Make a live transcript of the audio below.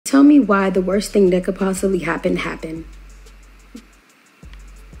Tell me why the worst thing that could possibly happen happened.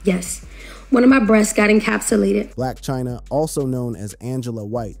 Yes. One of my breasts got encapsulated. Blac Chyna, also known as Angela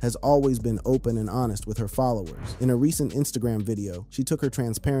White, has always been open and honest with her followers. In a recent Instagram video, she took her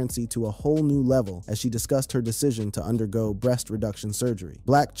transparency to a whole new level as she discussed her decision to undergo breast reduction surgery.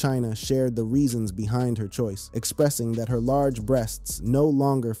 Blac Chyna shared the reasons behind her choice, expressing that her large breasts no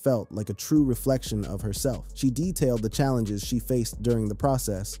longer felt like a true reflection of herself. She detailed the challenges she faced during the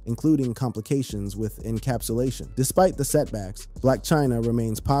process, including complications with encapsulation. Despite the setbacks, Blac Chyna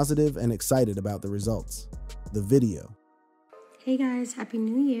remains positive and excited about the results. The video. Hey guys, Happy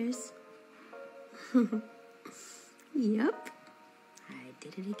New Year's. Yep, I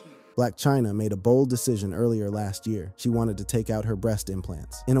did it again. Blac Chyna made a bold decision earlier last year. She wanted to take out her breast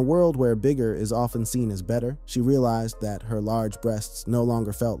implants. In a world where bigger is often seen as better, she realized that her large breasts no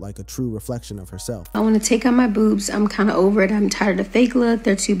longer felt like a true reflection of herself. I want to take out my boobs. I'm kind of over it. I'm tired of the fake look.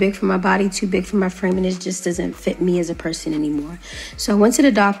 They're too big for my body, too big for my frame, and it just doesn't fit me as a person anymore. So I went to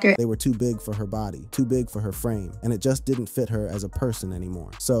the doctor. They were too big for her body, too big for her frame, and it just didn't fit her as a person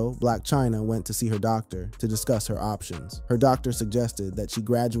anymore. So Blac Chyna went to see her doctor to discuss her options. Her doctor suggested that she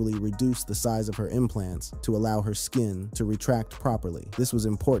gradually reduce the size of her implants to allow her skin to retract properly. This was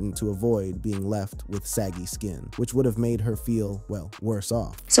important to avoid being left with saggy skin, which would have made her feel, well, worse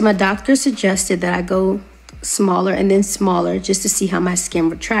off. So my doctor suggested that I go smaller and then smaller just to see how my skin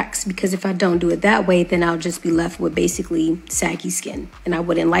retracts, because if I don't do it that way, then I'll just be left with basically saggy skin, and I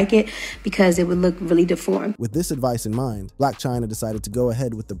wouldn't like it because it would look really deformed. With this advice in mind, Blac Chyna decided to go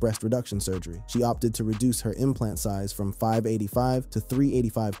ahead with the breast reduction surgery. She opted to reduce her implant size from 585 to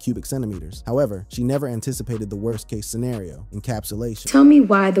 385 cubic centimeters. However, she never anticipated the worst case scenario, encapsulation. Tell me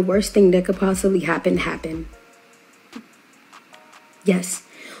why the worst thing that could possibly happen happened. Yes.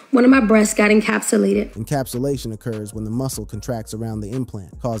 One of my breasts got encapsulated. Encapsulation occurs when the muscle contracts around the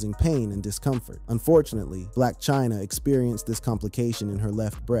implant, causing pain and discomfort. Unfortunately, Blac Chyna experienced this complication in her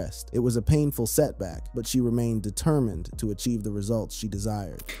left breast. It was a painful setback, but she remained determined to achieve the results she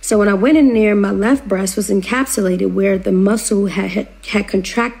desired. So when I went in there, my left breast was encapsulated where the muscle had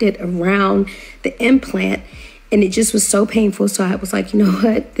contracted around the implant, and it just was so painful. So I was like, you know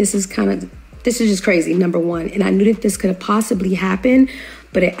what? This is just crazy, number one. And I knew that this could have possibly happened,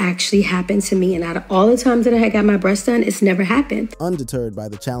 but it actually happened to me. And out of all the times that I had got my breast done, it's never happened. Undeterred by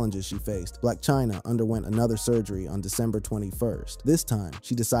the challenges she faced, Blac Chyna underwent another surgery on December 21st. This time,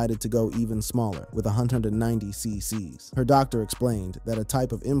 she decided to go even smaller, with 190 cc's. Her doctor explained that a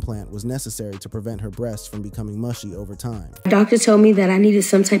type of implant was necessary to prevent her breasts from becoming mushy over time. The doctor told me that I needed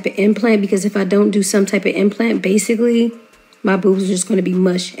some type of implant because if I don't do some type of implant, basically, my boobs are just going to be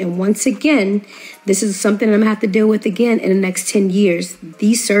mush. And once again, this is something I'm going to have to deal with again in the next 10 years.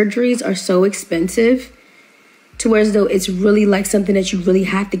 These surgeries are so expensive to where as though it's really like something that you really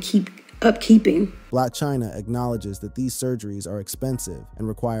have to keep upkeeping. Blac Chyna acknowledges that these surgeries are expensive and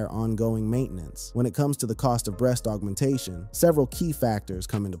require ongoing maintenance. When it comes to the cost of breast augmentation, several key factors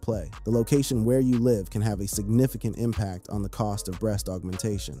come into play. The location where you live can have a significant impact on the cost of breast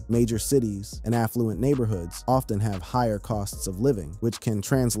augmentation. Major cities and affluent neighborhoods often have higher costs of living, which can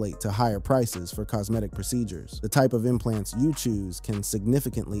translate to higher prices for cosmetic procedures. The type of implants you choose can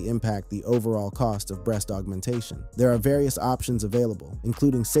significantly impact the overall cost of breast augmentation. There are various options available,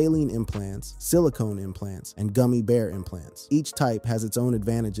 including saline implants, silicone implants, and gummy bear implants. Each type has its own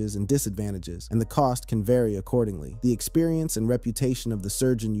advantages and disadvantages, and the cost can vary accordingly. The experience and reputation of the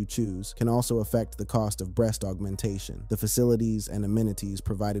surgeon you choose can also affect the cost of breast augmentation. The facilities and amenities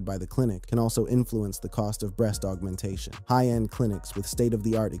provided by the clinic can also influence the cost of breast augmentation. High-end clinics with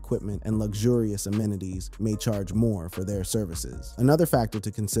state-of-the-art equipment and luxurious amenities may charge more for their services. Another factor to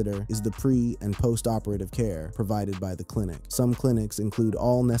consider is the pre- and post-operative care provided by the clinic. Some clinics include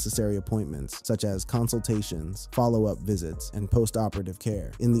all necessary appointments, such as consultations, follow-up visits, and post-operative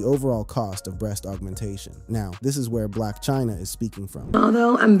care in the overall cost of breast augmentation. Now, this is where Blac Chyna is speaking from.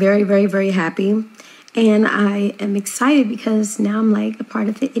 Although I'm very, very, very happy, and I am excited because now I'm like a part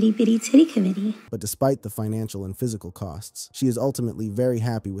of the itty bitty titty committee. But despite the financial and physical costs, she is ultimately very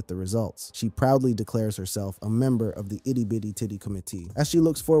happy with the results. She proudly declares herself a member of the itty bitty titty committee. As she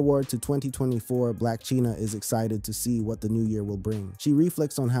looks forward to 2024, Blac Chyna is excited to see what the new year will bring. She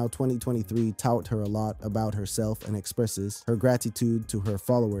reflects on how 2023 taught doubt her a lot about herself and expresses her gratitude to her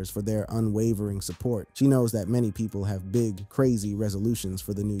followers for their unwavering support. She knows that many people have big, crazy resolutions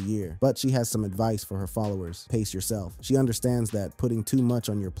for the new year, but she has some advice for her followers. Pace yourself. She understands that putting too much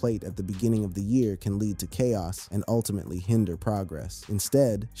on your plate at the beginning of the year can lead to chaos and ultimately hinder progress.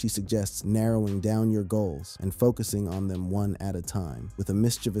 Instead, she suggests narrowing down your goals and focusing on them one at a time. With a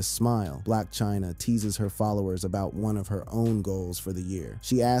mischievous smile, Blac Chyna teases her followers about one of her own goals for the year.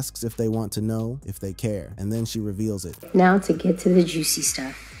 She asks if they want to know if they care, and then she reveals it. Now to get to the juicy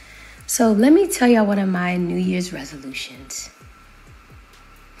stuff. So let me tell y'all one of my New Year's resolutions.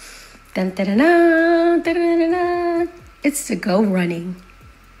 Dun, dun, dun, dun, dun, dun, dun. It's to go running.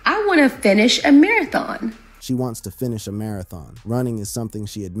 I want to finish a marathon. She wants to finish a marathon. Running is something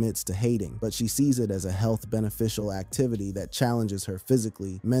she admits to hating, but she sees it as a health-beneficial activity that challenges her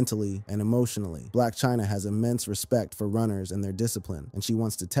physically, mentally, and emotionally. Blac Chyna has immense respect for runners and their discipline, and she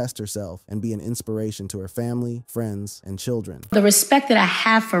wants to test herself and be an inspiration to her family, friends, and children. The respect that I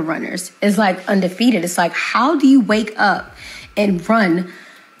have for runners is like undefeated. It's like, how do you wake up and run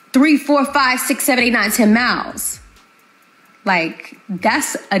 3, 4, 5, 6, 7, 8, 9, 10 miles? Like,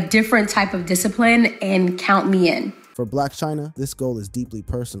 that's a different type of discipline, and count me in. For Blac Chyna, this goal is deeply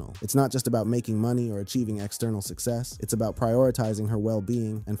personal. It's not just about making money or achieving external success. It's about prioritizing her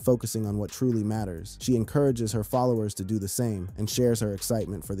well-being and focusing on what truly matters. She encourages her followers to do the same and shares her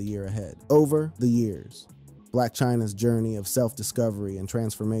excitement for the year ahead. Over the years, Blac Chyna's journey of self-discovery and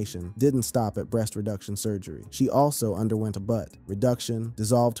transformation didn't stop at breast reduction surgery. She also underwent a butt reduction,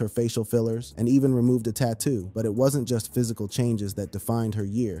 dissolved her facial fillers, and even removed a tattoo. But it wasn't just physical changes that defined her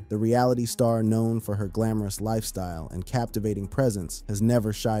year. The reality star, known for her glamorous lifestyle and captivating presence, has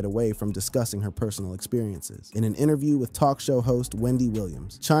never shied away from discussing her personal experiences. In an interview with talk show host Wendy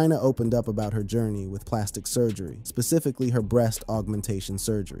Williams, Chyna opened up about her journey with plastic surgery, specifically her breast augmentation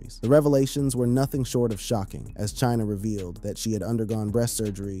surgeries. The revelations were nothing short of shocking, as Chyna revealed that she had undergone breast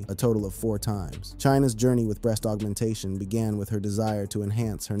surgery a total of 4 times. Chyna's journey with breast augmentation began with her desire to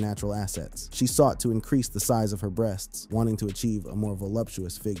enhance her natural assets. She sought to increase the size of her breasts, wanting to achieve a more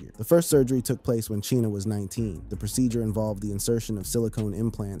voluptuous figure. The first surgery took place when Chyna was 19. The procedure involved the insertion of silicone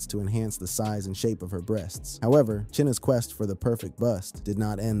implants to enhance the size and shape of her breasts. However, Chyna's quest for the perfect bust did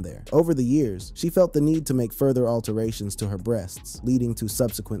not end there. Over the years, she felt the need to make further alterations to her breasts, leading to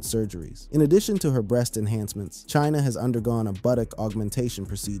subsequent surgeries. In addition to her breast enhancements, Chyna has undergone a buttock augmentation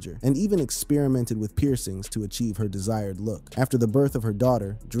procedure and even experimented with piercings to achieve her desired look. After the birth of her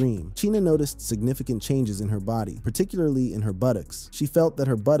daughter, Dream, Chyna noticed significant changes in her body, particularly in her buttocks. She felt that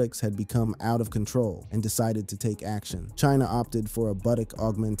her buttocks had become out of control and decided to take action. Chyna opted for a buttock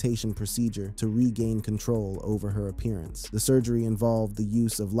augmentation procedure to regain control over her appearance. The surgery involved the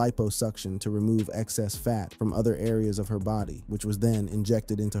use of liposuction to remove excess fat from other areas of her body, which was then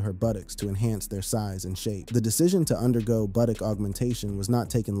injected into her buttocks to enhance their size and shape. The decision to undergo buttock augmentation was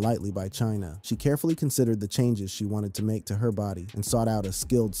not taken lightly by Chyna. She carefully considered the changes she wanted to make to her body and sought out a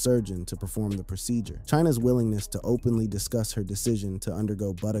skilled surgeon to perform the procedure. Chyna's willingness to openly discuss her decision to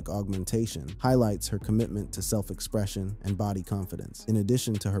undergo buttock augmentation highlights her commitment to self-expression and body confidence. In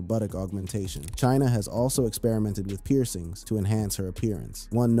addition to her buttock augmentation, Chyna has also experimented with piercings to enhance her appearance.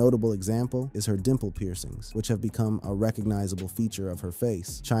 One notable example is her dimple piercings, which have become a recognizable feature of her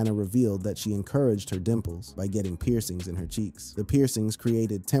face. Chyna revealed that she encouraged her dimples by getting piercings in her cheeks. The piercings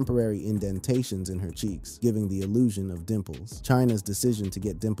created temporary indentations in her cheeks, giving the illusion of dimples. Chyna's decision to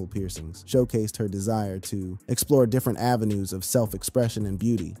get dimple piercings showcased her desire to explore different avenues of self-expression and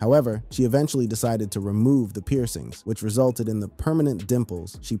beauty. However, she eventually decided to remove the piercings, which resulted in the permanent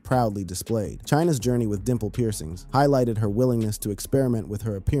dimples she proudly displayed. Chyna's journey with dimple piercings highlighted her willingness to experiment with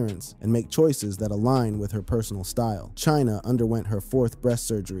her appearance and make choices that align with her personal style. Chyna underwent her 4th breast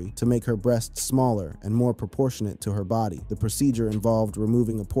surgery to make her breasts smaller and more proportionate to her body. The procedure involved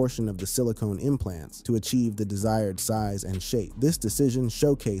removing a portion of the silicone implants to achieve the desired size and shape. This decision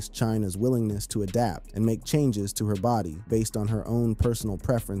showcased Chyna's willingness to adapt and make changes to her body based on her own personal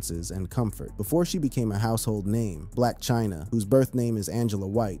preferences and comfort. Before she became a household name, Blac Chyna, whose birth name is Angela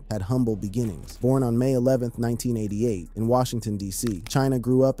White, had humble beginnings. Born on May 11, 1988, in Washington, D.C., Chyna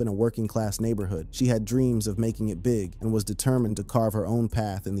grew up in a working-class neighborhood. She had dreams of making it big and was determined to carve her own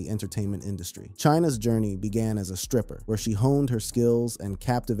path in the entertainment industry. Chyna's journey began as a stripper, where she honed her skills and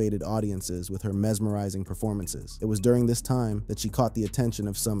captivated audiences with her mesmerizing performances. It was during this time that she caught the attention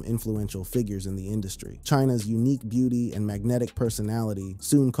of some influential figures in the industry. Chyna's unique beauty and magnetic personality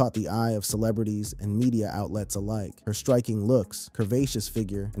soon caught the eye of celebrities and media outlets alike. Her striking looks, curvaceous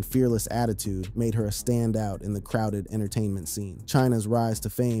figure, and fearless attitude made her a standout in the crowded entertainment scene. Chyna's rise to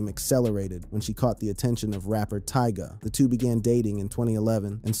fame accelerated when she caught the attention of rapper Tyga. The two began dating in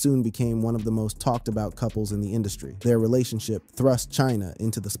 2011 and soon became one of the most talked about couples in the industry. Their relationship thrust Chyna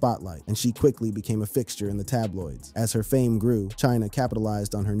into the spotlight, and she quickly became a fixture in the tabloids. As her fame grew, Chyna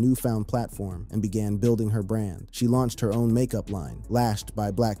capitalized on her newfound platform and began building her brand. She launched her own makeup line, Lashed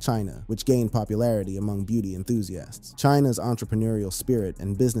by Blac Chyna, which gained popularity among beauty enthusiasts. Chyna's entrepreneurial spirit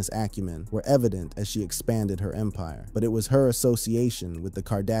and business acumen were evident as she expanded her empire, but it was her association with the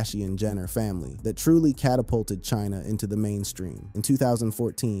Kardashian-Jenner family that truly catapulted Chyna into the mainstream. In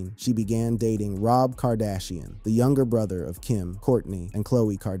 2014, she began dating Rob Kardashian, the younger brother of Kim, Kourtney, and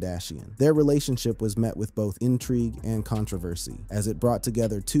Khloe Kardashian. Their relationship was met with both intrigue and controversy, as it brought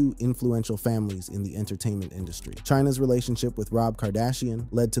together two influential families in the entertainment industry. Chyna's relationship with Rob Kardashian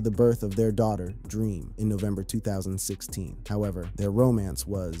led to the birth of their daughter, Dream, in November 2016. However, their romance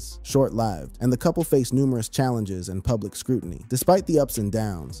was short-lived, and the couple faced numerous challenges and public scrutiny. Despite the ups and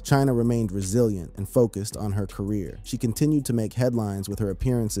downs, Chyna remained resilient and focused on her career. She continued to make headlines with her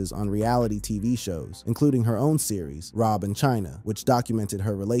appearances on reality TV shows, including her own series, Rob and Chyna, which documented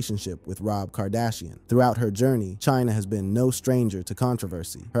her relationship with Rob Kardashian. Throughout her journey, Chyna has been no stranger to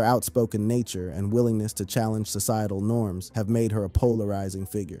controversy. Her outspoken nature and willingness to challenge societal norms have made her a polarizing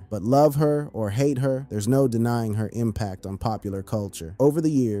figure. But love her or hate her, there's no denying her impact on popular culture. Over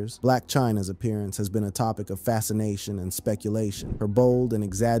the years, Blac Chyna's appearance has been a topic of fascination and speculation. Her bold and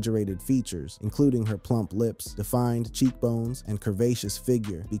exaggerated features, including her plump lips, defined cheekbones, and curvaceous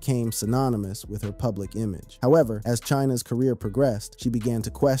figure, became synonymous with her public image. However, as Chyna's career progressed, she began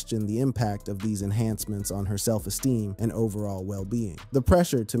to question the impact of these enhancements on her self-esteem and overall well-being. The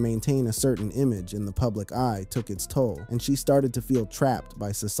pressure to maintain a certain image in the public eye took its toll, and she started to feel trapped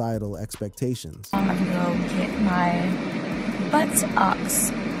by societal expectations. I'm gonna go get my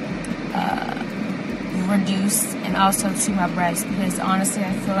buttocks reduced, and also to my breasts, because honestly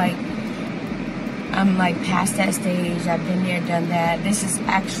I feel like I'm like past that stage. I've been there, done that. This is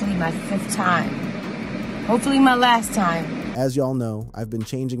actually my 5th time. Hopefully my last time. As y'all know, I've been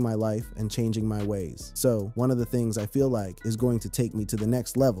changing my life and changing my ways. So one of the things I feel like is going to take me to the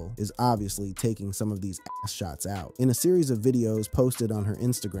next level is obviously taking some of these ass shots out. In a series of videos posted on her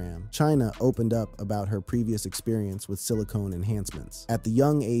Instagram, Chyna opened up about her previous experience with silicone enhancements. At the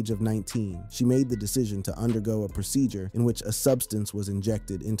young age of 19, she made the decision to undergo a procedure in which a substance was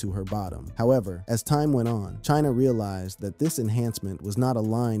injected into her bottom. However, as time went on, Chyna realized that this enhancement was not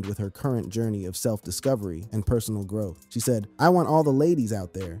aligned with her current journey of self-discovery and personal growth. She said, "I want all the ladies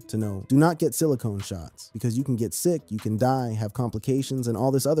out there to know, do not get silicone shots, because you can get sick, you can die, have complications, and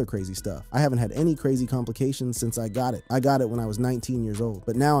all this other crazy stuff. I haven't had any crazy complications since I got it. I got it when I was 19 years old,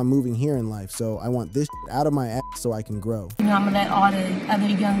 but now I'm moving here in life, so I want this out of my ass so I can grow." You know, I'm gonna let all the other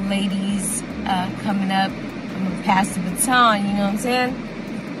young ladies coming up, I'm gonna pass the baton, you know what I'm saying?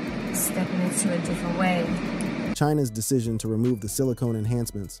 Stepping into a different way. Chyna's decision to remove the silicone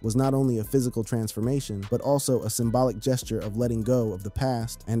enhancements was not only a physical transformation, but also a symbolic gesture of letting go of the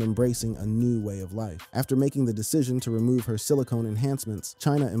past and embracing a new way of life. After making the decision to remove her silicone enhancements,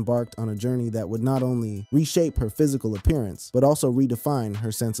 Chyna embarked on a journey that would not only reshape her physical appearance, but also redefine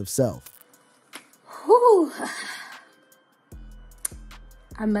her sense of self. Whew.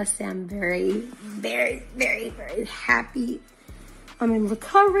 I must say I'm very, very, very, very happy. I'm in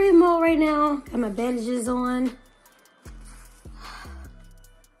recovery mode right now. Got my bandages on.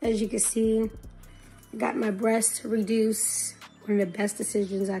 As you can see, I got my breasts reduced. One of the best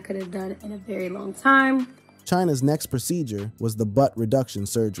decisions I could have done in a very long time. Chyna's next procedure was the butt reduction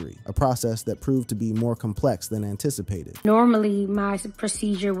surgery, a process that proved to be more complex than anticipated. Normally, my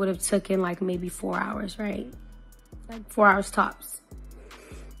procedure would have taken like maybe 4 hours, right? Like 4 hours tops.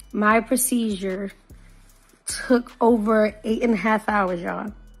 My procedure took over 8.5 hours,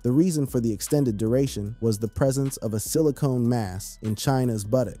 y'all. The reason for the extended duration was the presence of a silicone mass in Chyna's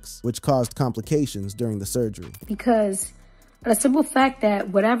buttocks, which caused complications during the surgery. Because the simple fact that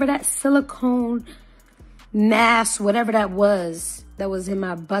whatever that silicone mass, whatever that was in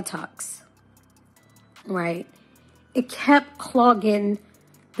my buttocks, right? It kept clogging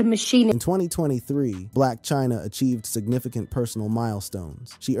the machine. In 2023, Blac Chyna achieved significant personal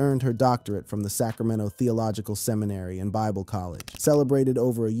milestones. She earned her doctorate from the Sacramento Theological Seminary and Bible College, celebrated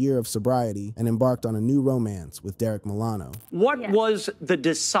over a year of sobriety, and embarked on a new romance with Derek Milano. What was the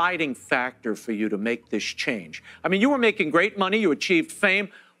deciding factor for you to make this change? I mean, you were making great money, you achieved fame.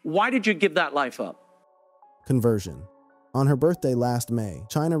 Why did you give that life up? Conversion. On her birthday last May,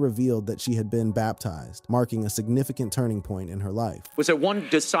 Chyna revealed that she had been baptized, marking a significant turning point in her life. Was there one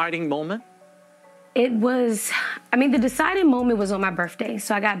deciding moment? It was, the deciding moment was on my birthday.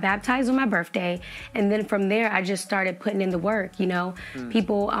 So I got baptized on my birthday. And then from there, I just started putting in the work, you know.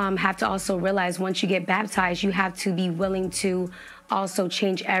 People have to also realize once you get baptized, you have to be willing to also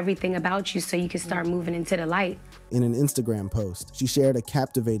change everything about you so you can start moving into the light. In an Instagram post, she shared a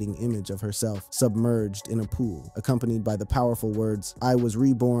captivating image of herself submerged in a pool, accompanied by the powerful words, "I was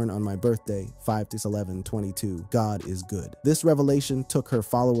reborn on my birthday, 5/11/22. God is good." This revelation took her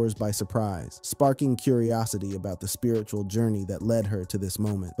followers by surprise, sparking curiosity about the spiritual journey that led her to this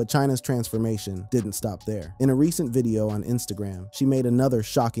moment. But Chyna's transformation didn't stop there. In a recent video on Instagram, she made another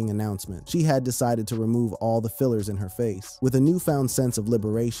shocking announcement. She had decided to remove all the fillers in her face. With a newfound sense of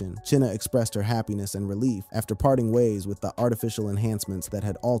liberation, Chyna expressed her happiness and relief after parting ways with the artificial enhancements that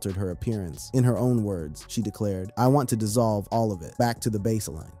had altered her appearance. In her own words, she declared, "I want to dissolve all of it, back to the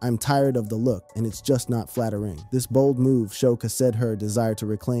baseline. I'm tired of the look, and it's just not flattering." This bold move showcased her desire to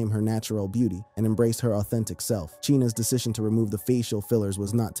reclaim her natural beauty and embrace her authentic self. Chyna's decision to remove the facial fillers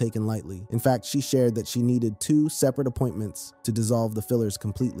was not taken lightly. In fact, she shared that she needed 2 separate appointments to dissolve the fillers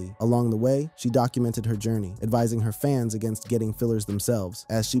completely. Along the way, she documented her journey, advising her fans against getting fillers themselves,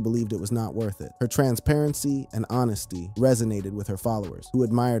 as she believed it was not worth it. Her transparency and honesty resonated with her followers, who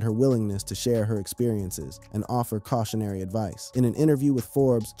admired her willingness to share her experiences and offer cautionary advice. In an interview with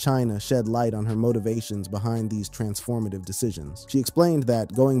Forbes, Chyna shed light on her motivations behind these transformative decisions. She explained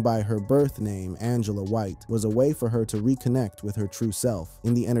that going by her birth name, Angela White, was a way for her to reconnect with her true self.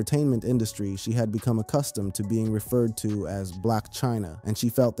 In the entertainment industry, she had become accustomed to being referred to as Blac Chyna, and she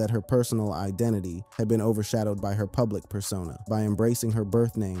felt that her personal identity had been overshadowed by her public persona. By embracing her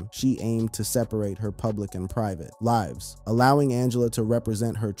birth name, she aimed to separate her public and private lives, allowing Angela to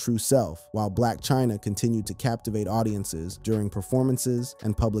represent her true self, while Blac Chyna continued to captivate audiences during performances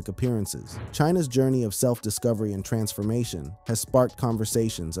and public appearances. Chyna's journey of self-discovery and transformation has sparked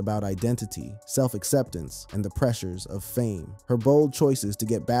conversations about identity, self-acceptance, and the pressures of fame. Her bold choices to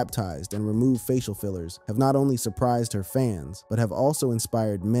get baptized and remove facial fillers have not only surprised her fans, but have also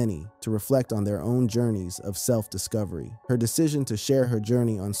inspired many to reflect on their own journeys of self-discovery. Her decision to share her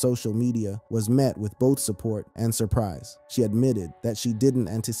journey on social media was met with both support and surprise. She admitted that she didn't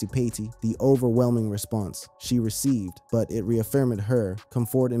anticipate the overwhelming response she received, but it reaffirmed her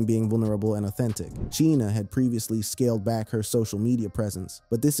comfort in being vulnerable and authentic. Chyna had previously scaled back her social media presence,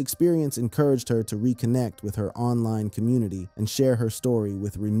 but this experience encouraged her to reconnect with her online community and share her story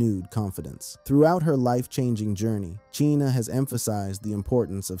with renewed confidence. Throughout her life-changing journey, Chyna has emphasized the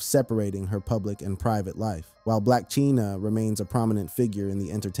importance of separating her public and private life. While Blac Chyna remains a prominent figure in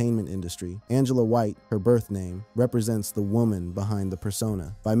the entertainment industry, Angela White, her birth name, represents the woman behind the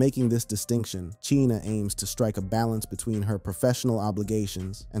persona. By making this distinction, Chyna aims to strike a balance between her professional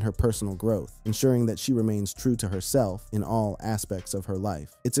obligations and her personal growth, ensuring that she remains true to herself in all aspects of her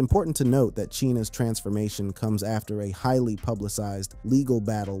life. It's important to note that Chyna's transformation comes after a highly publicized legal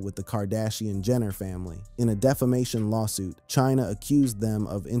battle with the Kardashian-Jenner family. In a defamation lawsuit, Chyna accused them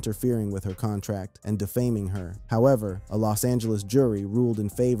of interfering with her contract and defaming her. However, a Los Angeles jury ruled in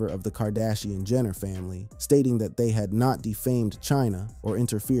favor of the Kardashian-Jenner family, stating that they had not defamed Chyna or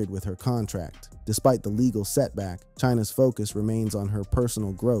interfered with her contract. Despite the legal setback, Chyna's focus remains on her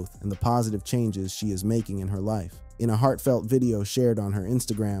personal growth and the positive changes she is making in her life. In a heartfelt video shared on her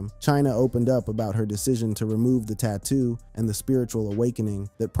Instagram, Chyna opened up about her decision to remove the tattoo and the spiritual awakening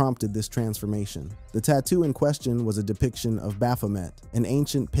that prompted this transformation. The tattoo in question was a depiction of Baphomet, an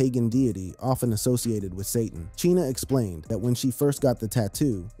ancient pagan deity often associated with Satan. Chyna explained that when she first got the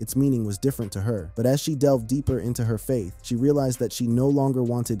tattoo, its meaning was different to her, but as she delved deeper into her faith, she realized that she no longer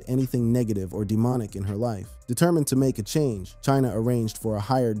wanted anything negative or demonic in her life. Determined to make a change, Chyna arranged for a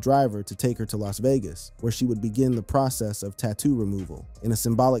hired driver to take her to Las Vegas, where she would begin the process of tattoo removal. In a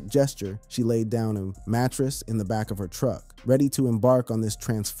symbolic gesture, she laid down a mattress in the back of her truck, ready to embark on this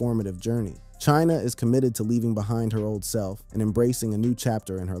transformative journey. Chyna is committed to leaving behind her old self and embracing a new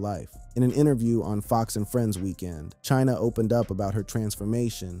chapter in her life. In an interview on Fox and Friends Weekend, Chyna opened up about her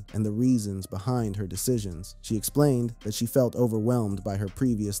transformation and the reasons behind her decisions. She explained that she felt overwhelmed by her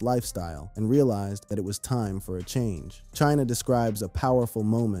previous lifestyle and realized that it was time for a change. Chyna describes a powerful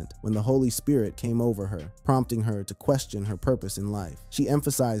moment when the Holy Spirit came over her, prompting her to question her purpose in life. She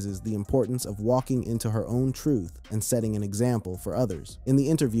emphasizes the importance of walking into her own truth and setting an example for others. In the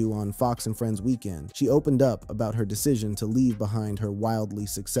interview on Fox and Friends Weekend, she opened up about her decision to leave behind her wildly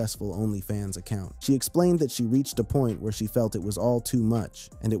successful OnlyFans account. She explained that she reached a point where she felt it was all too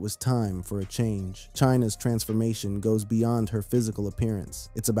much and it was time for a change. Chyna's transformation goes beyond her physical appearance.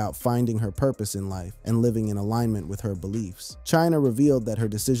 It's about finding her purpose in life and living in alignment with her beliefs. Chyna revealed that her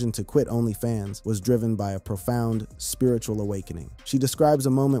decision to quit OnlyFans was driven by a profound spiritual awakening. She describes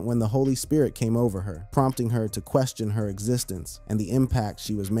a moment when the Holy Spirit came over her, prompting her to question her existence and the impact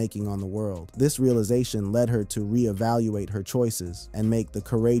she was making on the world. This realization led her to reevaluate her choices and make the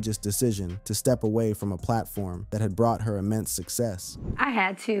courageous decision to step away from a platform that had brought her immense success. I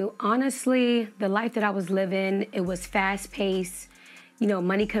had to. Honestly, the life that I was living, it was fast-paced,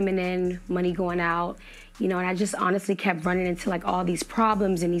 money coming in, money going out, and I just honestly kept running into like all these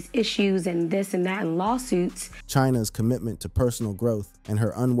problems and these issues and this and that and lawsuits. Chyna's commitment to personal growth and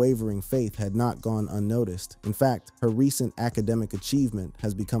her unwavering faith had not gone unnoticed. In fact, her recent academic achievement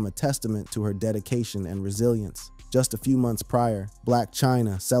has become a testament to her dedication and resilience. Just a few months prior, Blac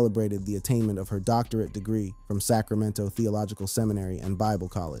Chyna celebrated the attainment of her doctorate degree from Sacramento Theological Seminary and Bible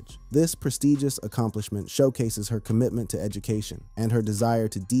College. This prestigious accomplishment showcases her commitment to education and her desire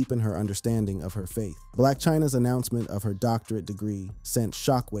to deepen her understanding of her faith. Blac Chyna's announcement of her doctorate degree sent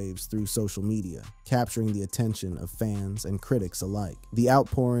shockwaves through social media, capturing the attention of fans and critics alike. The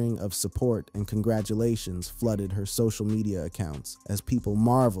outpouring of support and congratulations flooded her social media accounts as people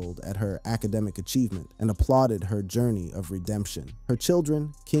marveled at her academic achievement and applauded her journey of redemption. Her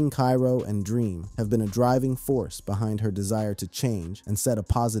children, King Cairo and Dream, have been a driving force behind her desire to change and set a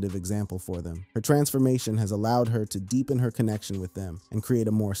positive example for them. Her transformation has allowed her to deepen her connection with them and create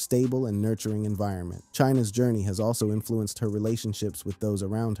a more stable and nurturing environment. Chyna's journey has also influenced her relationships with those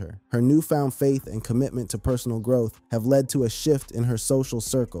around her. Her newfound faith and commitment to personal growth have led to a shift in her social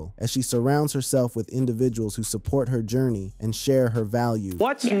circle as she surrounds herself with individuals who support her journey and share her values.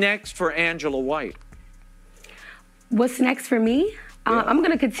 What's next for Angela White? What's next for me? I'm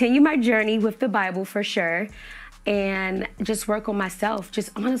going to continue my journey with the Bible for sure and just work on myself,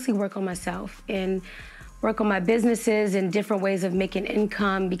 just honestly work on myself and work on my businesses and different ways of making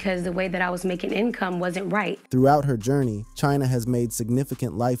income because the way that I was making income wasn't right. Throughout her journey, Chyna has made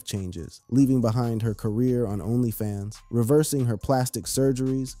significant life changes, leaving behind her career on OnlyFans, reversing her plastic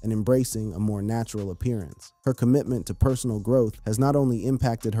surgeries, and embracing a more natural appearance. Her commitment to personal growth has not only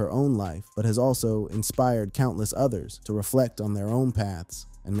impacted her own life, but has also inspired countless others to reflect on their own paths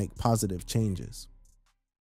and make positive changes.